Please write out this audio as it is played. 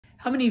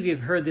How many of you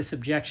have heard this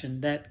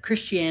objection that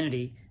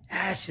Christianity,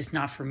 it's just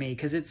not for me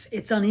because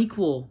it's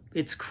unequal,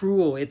 it's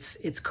cruel, it's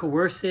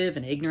coercive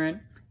and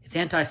ignorant, it's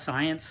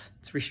anti-science,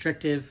 it's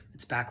restrictive,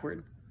 it's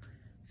backward.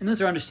 And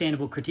those are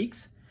understandable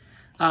critiques.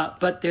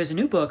 But there's a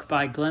new book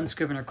by Glen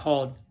Scrivener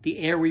called The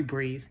Air We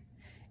Breathe.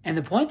 And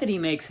the point that he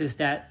makes is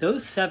that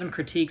those 7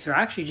 critiques are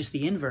actually just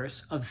the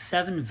inverse of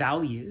 7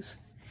 values.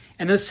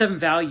 And those 7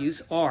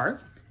 values are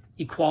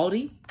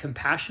equality,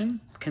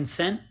 compassion,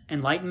 consent,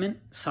 enlightenment,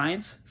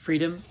 science,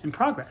 freedom, and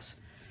progress.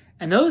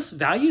 And those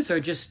values are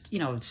just,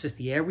 it's just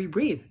the air we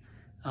breathe.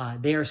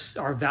 They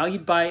are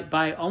valued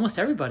by almost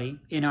everybody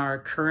in our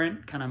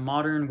current kind of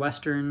modern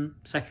Western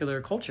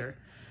secular culture.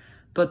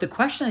 But the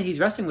question that he's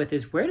wrestling with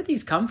is, where do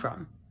these come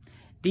from?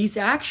 These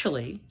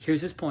actually,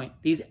 here's his point,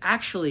 these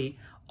actually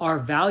are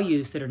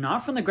values that are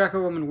not from the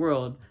Greco-Roman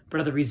world, but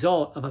are the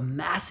result of a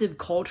massive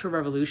cultural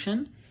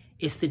revolution.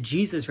 It's the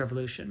Jesus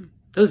revolution.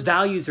 Those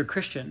values are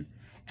Christian.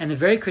 And the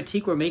very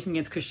critique we're making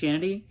against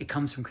Christianity, it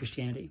comes from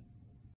Christianity.